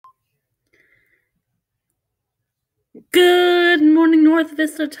Good morning, North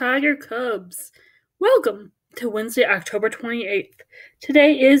Vista Tiger Cubs. Welcome to Wednesday, October 28th.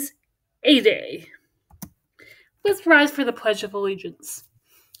 Today is A Day. Let's rise for the Pledge of Allegiance.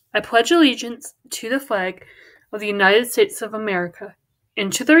 I pledge allegiance to the flag of the United States of America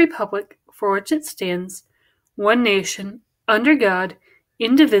and to the republic for which it stands, one nation, under God,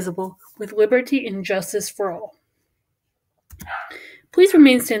 indivisible, with liberty and justice for all. Please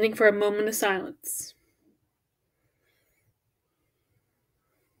remain standing for a moment of silence.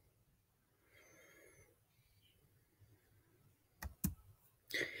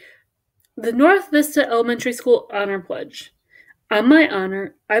 The North Vista Elementary School Honor Pledge. On my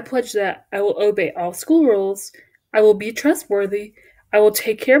honor, I pledge that I will obey all school rules, I will be trustworthy, I will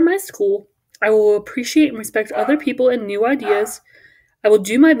take care of my school, I will appreciate and respect other people and new ideas, I will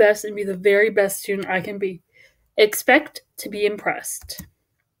do my best and be the very best student I can be. Expect to be impressed.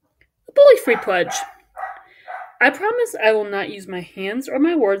 The Bully Free Pledge. I promise I will not use my hands or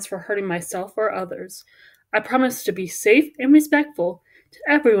my words for hurting myself or others. I promise to be safe and respectful to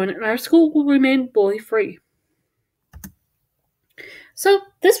everyone, and our school will remain bully free. So,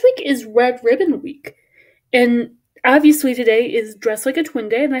 this week is Red Ribbon Week, and obviously today is Dress Like a Twin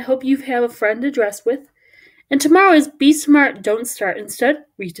Day, and I hope you have a friend to dress with. And tomorrow is Be Smart, Don't Start. Instead,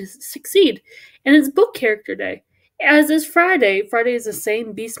 Read to Succeed. And it's Book Character Day, as is Friday. Friday is the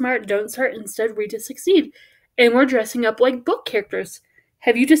same, Be Smart, Don't Start. Instead, Read to Succeed. And we're dressing up like book characters.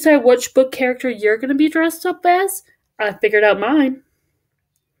 Have you decided which book character you're going to be dressed up as? I figured out mine.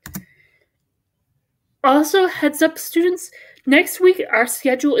 Also, heads up, students, next week our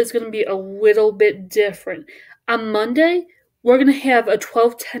schedule is going to be a little bit different. On Monday, we're going to have a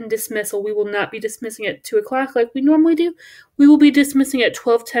 12:10 dismissal. We will not be dismissing at 2 o'clock like we normally do. We will be dismissing at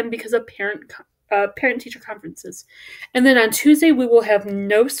 12:10 because of parent-teacher conferences. And then on Tuesday, we will have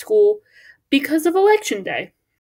no school because of Election Day.